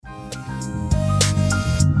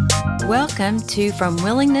Welcome to From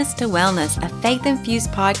Willingness to Wellness, a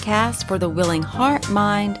faith-infused podcast for the willing heart,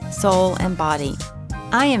 mind, soul, and body.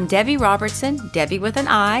 I am Debbie Robertson, Debbie with an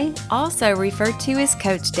I, also referred to as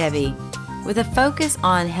Coach Debbie. With a focus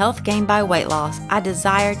on health gained by weight loss, I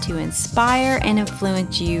desire to inspire and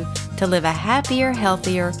influence you to live a happier,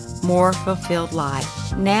 healthier, more fulfilled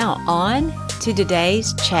life. Now on to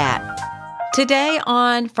today's chat. Today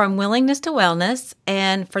on From Willingness to Wellness,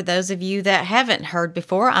 and for those of you that haven't heard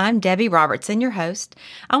before, I'm Debbie Robertson, your host.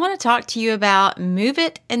 I want to talk to you about Move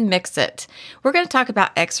It and Mix It. We're going to talk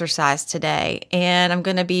about exercise today, and I'm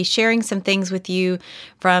going to be sharing some things with you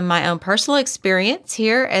from my own personal experience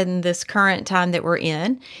here in this current time that we're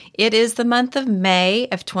in. It is the month of May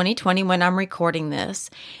of 2020 when I'm recording this,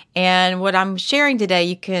 and what I'm sharing today,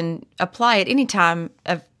 you can apply at any time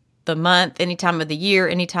of the month, any time of the year,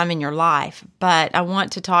 any time in your life. But I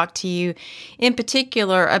want to talk to you in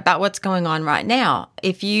particular about what's going on right now.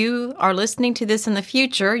 If you are listening to this in the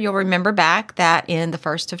future, you'll remember back that in the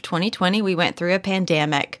first of 2020, we went through a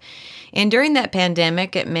pandemic. And during that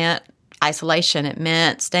pandemic, it meant isolation. It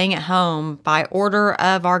meant staying at home by order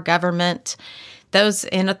of our government. Those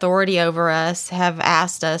in authority over us have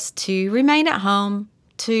asked us to remain at home,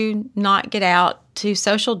 to not get out, to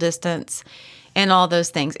social distance, and all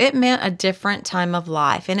those things. It meant a different time of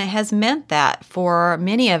life. And it has meant that for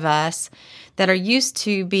many of us that are used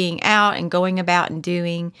to being out and going about and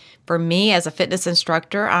doing. For me, as a fitness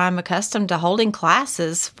instructor, I'm accustomed to holding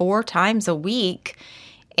classes 4 times a week,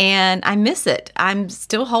 and I miss it. I'm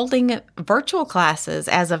still holding virtual classes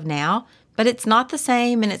as of now, but it's not the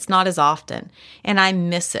same and it's not as often, and I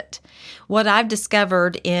miss it. What I've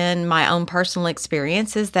discovered in my own personal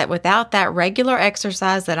experience is that without that regular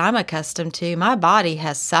exercise that I'm accustomed to, my body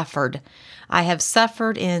has suffered. I have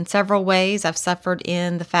suffered in several ways. I've suffered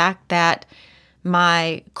in the fact that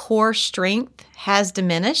my core strength has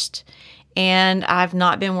diminished, and I've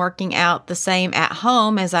not been working out the same at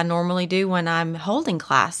home as I normally do when I'm holding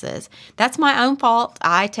classes. That's my own fault.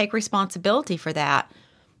 I take responsibility for that.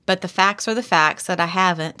 But the facts are the facts that I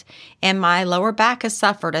haven't, and my lower back has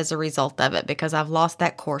suffered as a result of it because I've lost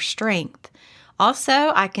that core strength.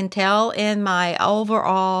 Also, I can tell in my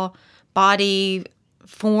overall body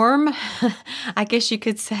form, I guess you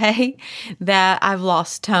could say, that I've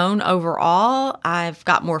lost tone overall. I've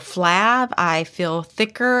got more flab. I feel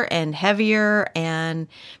thicker and heavier, and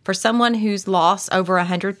for someone who's lost over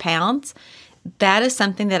 100 pounds, that is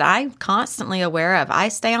something that I'm constantly aware of. I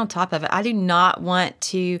stay on top of it. I do not want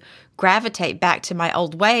to gravitate back to my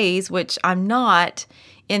old ways, which I'm not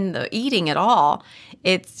in the eating at all.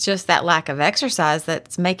 It's just that lack of exercise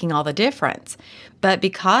that's making all the difference. But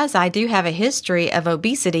because I do have a history of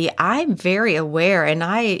obesity, I'm very aware and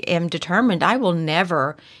I am determined I will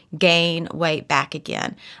never gain weight back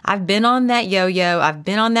again. I've been on that yo-yo, I've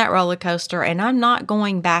been on that roller coaster, and I'm not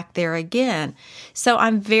going back there again. So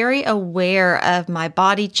I'm very aware of my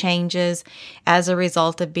body changes as a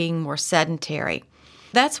result of being more sedentary.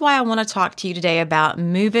 That's why I want to talk to you today about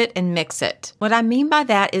Move It and Mix It. What I mean by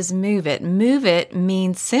that is move it. Move it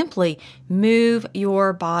means simply move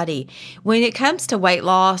your body. When it comes to weight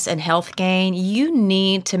loss and health gain, you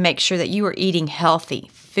need to make sure that you are eating healthy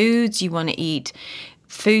foods. You want to eat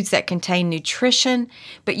foods that contain nutrition,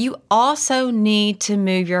 but you also need to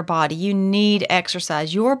move your body. You need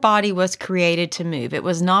exercise. Your body was created to move. It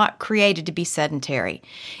was not created to be sedentary.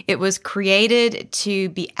 It was created to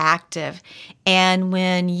be active. And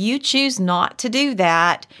when you choose not to do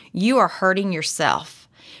that, you are hurting yourself.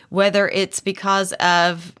 Whether it's because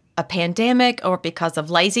of a pandemic or because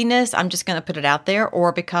of laziness, I'm just going to put it out there,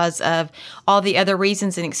 or because of all the other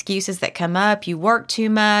reasons and excuses that come up. You work too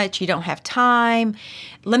much, you don't have time.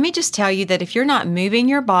 Let me just tell you that if you're not moving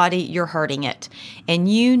your body, you're hurting it,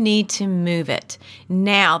 and you need to move it.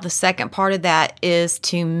 Now, the second part of that is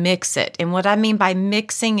to mix it. And what I mean by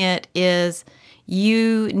mixing it is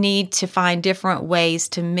you need to find different ways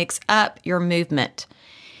to mix up your movement.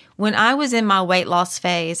 When I was in my weight loss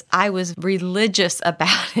phase, I was religious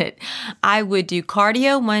about it. I would do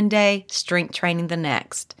cardio one day, strength training the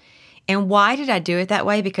next. And why did I do it that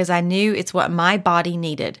way? Because I knew it's what my body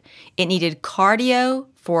needed. It needed cardio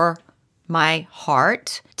for my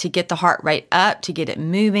heart, to get the heart rate up, to get it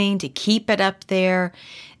moving, to keep it up there.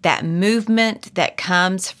 That movement that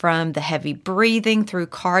comes from the heavy breathing through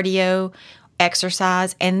cardio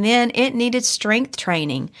exercise, and then it needed strength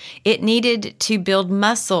training. It needed to build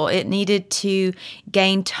muscle. It needed to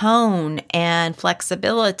gain tone and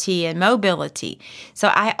flexibility and mobility. So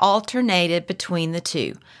I alternated between the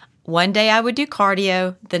two. One day I would do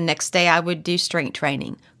cardio. The next day I would do strength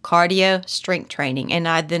training. Cardio, strength training. And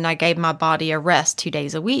then I gave my body a rest 2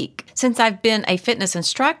 days a week. Since I've been a fitness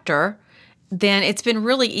instructor, then it's been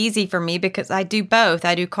really easy for me because I do both.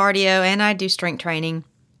 I do cardio and I do strength training.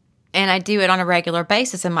 And I do it on a regular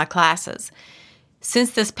basis in my classes.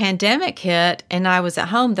 Since this pandemic hit and I was at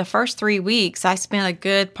home, the first 3 weeks, I spent a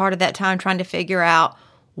good part of that time trying to figure out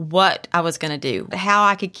what I was going to do, how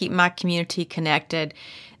I could keep my community connected,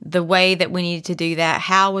 the way that we needed to do that,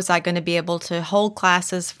 how was I going to be able to hold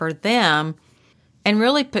classes for them, and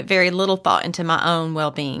really put very little thought into my own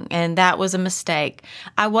well-being. And that was a mistake.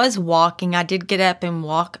 I was walking. I did get up and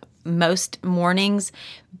walk most mornings,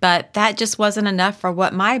 but that just wasn't enough for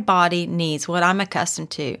what my body needs, what I'm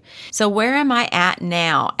accustomed to. So where am I at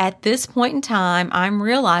now? At this point in time, I'm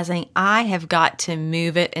realizing I have got to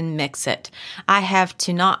move it and mix it. I have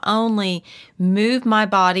to not only move my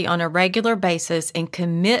body on a regular basis and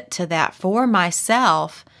commit to that for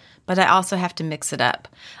myself, but I also have to mix it up.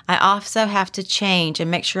 I also have to change and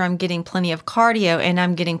make sure I'm getting plenty of cardio and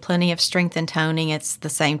I'm getting plenty of strength and toning at the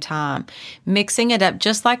same time. Mixing it up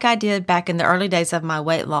just like I did back in the early days of my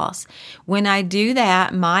weight loss. When I do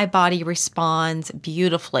that, my body responds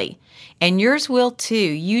beautifully. And yours will too.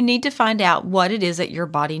 You need to find out what it is that your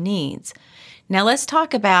body needs. Now let's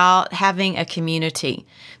talk about having a community,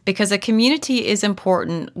 because a community is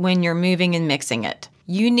important when you're moving and mixing it.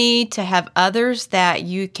 You need to have others that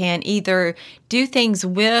you can either do things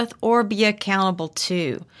with or be accountable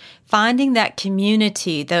to. Finding that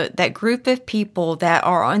community, that group of people that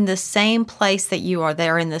are in the same place that you are,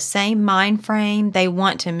 they're in the same mind frame, they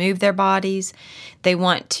want to move their bodies, they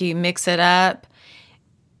want to mix it up.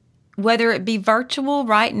 Whether it be virtual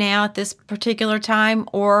right now at this particular time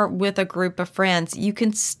or with a group of friends, you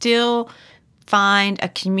can still find a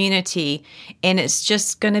community, and it's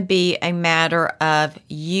just going to be a matter of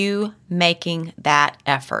you making that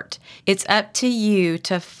effort. It's up to you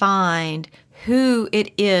to find who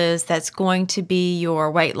it is that's going to be your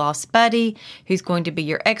weight loss buddy, who's going to be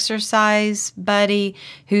your exercise buddy,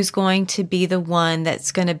 who's going to be the one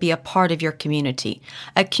that's going to be a part of your community.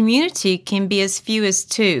 A community can be as few as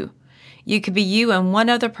 2. You could be you and one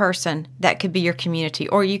other person that could be your community,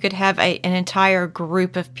 or you could have an entire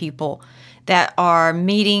group of people that are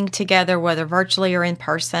meeting together, whether virtually or in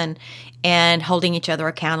person, and holding each other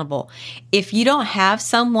accountable. If you don't have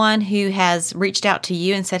someone who has reached out to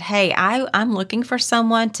you and said, hey, I'm looking for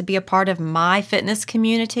someone to be a part of my fitness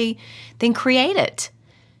community, then create it.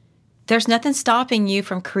 There's nothing stopping you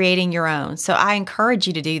from creating your own. So I encourage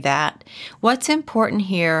you to do that. What's important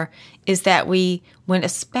here is that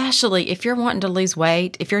especially if you're wanting to lose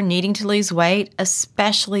weight, if you're needing to lose weight,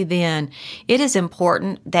 especially then, it is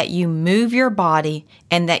important that you move your body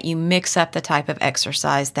and that you mix up the type of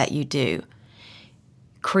exercise that you do.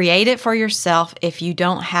 Create it for yourself if you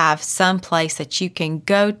don't have some place that you can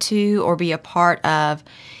go to or be a part of.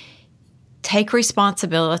 Take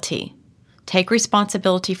responsibility. Take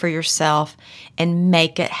responsibility for yourself and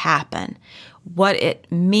make it happen. What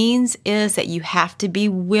it means is that you have to be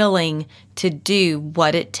willing to do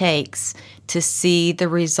what it takes to see the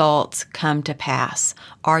results come to pass.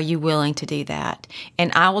 Are you willing to do that?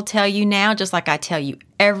 And I will tell you now, just like I tell you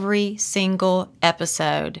every single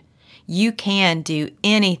episode, you can do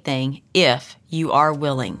anything if you are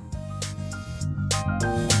willing.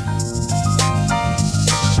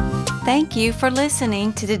 Thank you for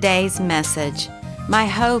listening to today's message. My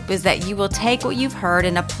hope is that you will take what you've heard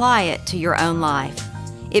and apply it to your own life.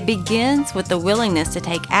 It begins with the willingness to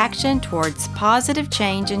take action towards positive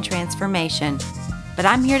change and transformation. But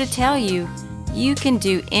I'm here to tell you, you can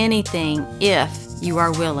do anything if you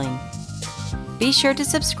are willing. Be sure to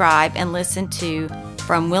subscribe and listen to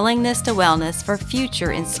From Willingness to Wellness for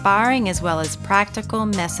future inspiring as well as practical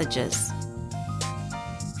messages.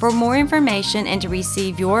 For more information and to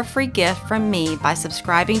receive your free gift from me by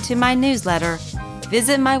subscribing to my newsletter,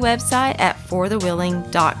 visit my website at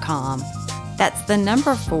forthewilling.com. That's the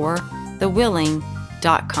number 4,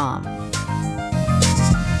 thewilling.com.